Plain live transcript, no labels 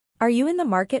Are you in the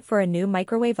market for a new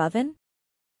microwave oven?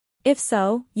 If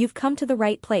so, you've come to the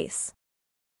right place.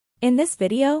 In this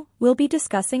video, we'll be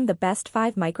discussing the best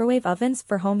 5 microwave ovens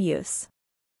for home use.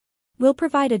 We'll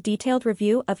provide a detailed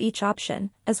review of each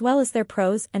option, as well as their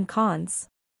pros and cons.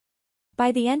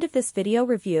 By the end of this video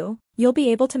review, you'll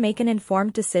be able to make an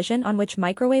informed decision on which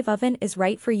microwave oven is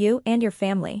right for you and your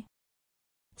family.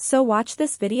 So watch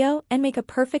this video and make a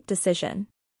perfect decision.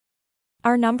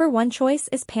 Our number 1 choice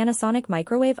is Panasonic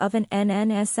Microwave Oven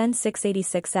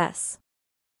NNSN686S.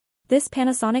 This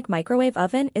Panasonic microwave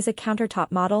oven is a countertop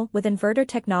model with inverter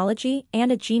technology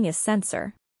and a genius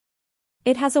sensor.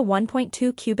 It has a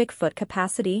 1.2 cubic foot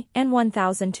capacity and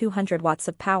 1,200 watts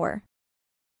of power.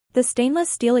 The stainless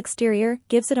steel exterior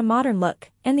gives it a modern look,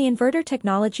 and the inverter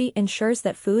technology ensures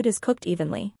that food is cooked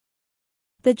evenly.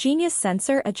 The genius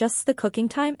sensor adjusts the cooking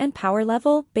time and power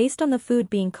level based on the food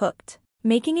being cooked,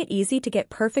 making it easy to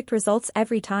get perfect results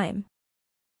every time.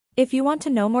 If you want to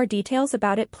know more details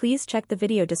about it, please check the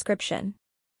video description.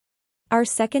 Our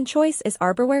second choice is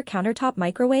Farberware Countertop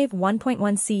Microwave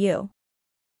 1.1 CU.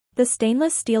 The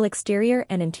stainless steel exterior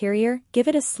and interior give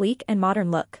it a sleek and modern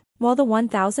look, while the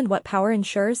 1,000 watt power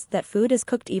ensures that food is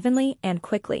cooked evenly and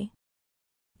quickly.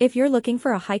 If you're looking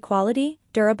for a high-quality,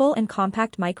 durable and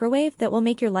compact microwave that will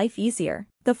make your life easier,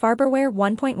 the Farberware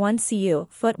 1.1 CU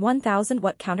foot 1,000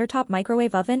 watt countertop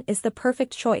microwave oven is the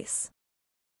perfect choice.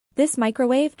 This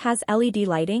microwave has LED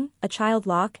lighting, a child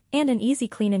lock, and an easy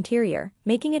clean interior,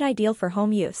 making it ideal for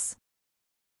home use.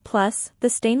 Plus,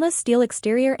 the stainless steel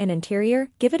exterior and interior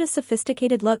give it a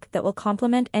sophisticated look that will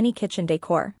complement any kitchen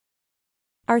decor.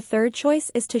 Our third choice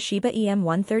is Toshiba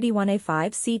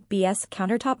EM131A5C BS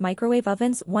Countertop Microwave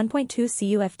Ovens 1.2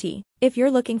 CUFT. If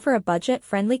you're looking for a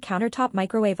budget-friendly countertop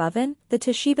microwave oven, the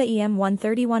Toshiba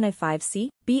EM131A5C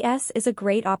BS is a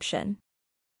great option.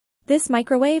 This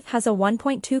microwave has a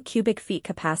 1.2 cubic feet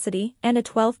capacity and a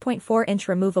 12.4-inch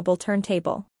removable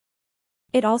turntable.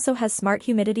 It also has smart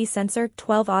humidity sensor,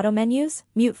 12 auto menus,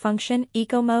 mute function,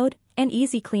 eco mode, and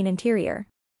easy clean interior.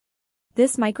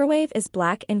 This microwave is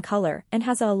black in color and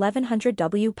has a 1100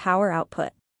 W power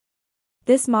output.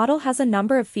 This model has a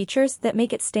number of features that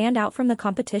make it stand out from the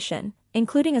competition,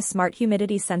 including a smart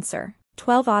humidity sensor,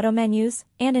 12 auto menus,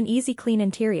 and an easy clean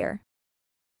interior.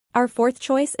 Our fourth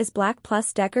choice is Black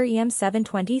Plus Decker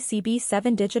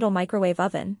EM720CB7 Digital Microwave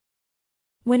Oven.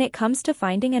 When it comes to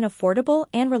finding an affordable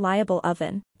and reliable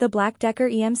oven, the Black Decker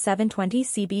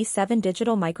EM720CB7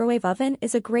 Digital Microwave Oven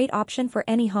is a great option for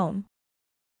any home.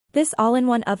 This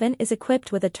all-in-one oven is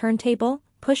equipped with a turntable,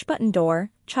 push-button door,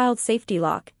 child safety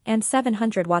lock, and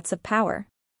 700 watts of power.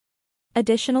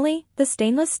 Additionally, the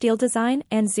stainless steel design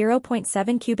and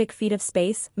 0.7 cubic feet of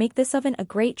space make this oven a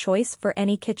great choice for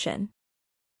any kitchen.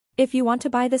 If you want to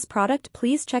buy this product,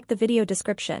 please check the video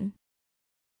description.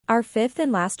 Our fifth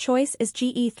and last choice is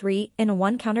GE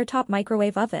 3-in-1 Countertop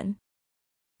Microwave Oven.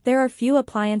 There are few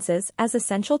appliances as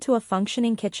essential to a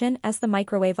functioning kitchen as the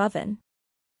microwave oven.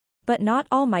 But not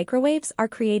all microwaves are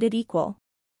created equal.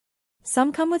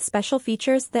 Some come with special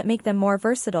features that make them more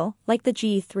versatile, like the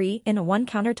GE 3-in-1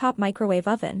 Countertop Microwave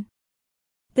Oven.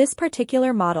 This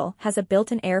particular model has a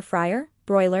built-in air fryer,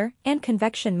 broiler, and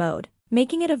convection mode,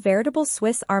 making it a veritable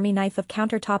Swiss Army knife of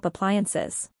countertop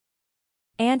appliances.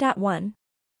 And at 1.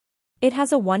 It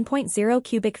has a 1.0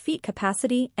 cubic feet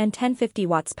capacity and 1050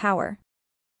 watts power.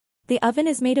 The oven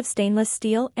is made of stainless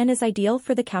steel and is ideal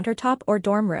for the countertop or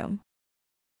dorm room.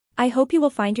 I hope you will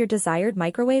find your desired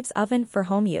microwaves oven for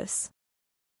home use.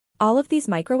 All of these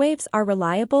microwaves are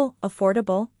reliable,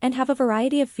 affordable, and have a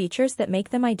variety of features that make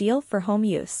them ideal for home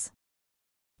use.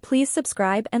 Please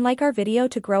subscribe and like our video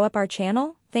to grow up our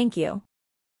channel. Thank you.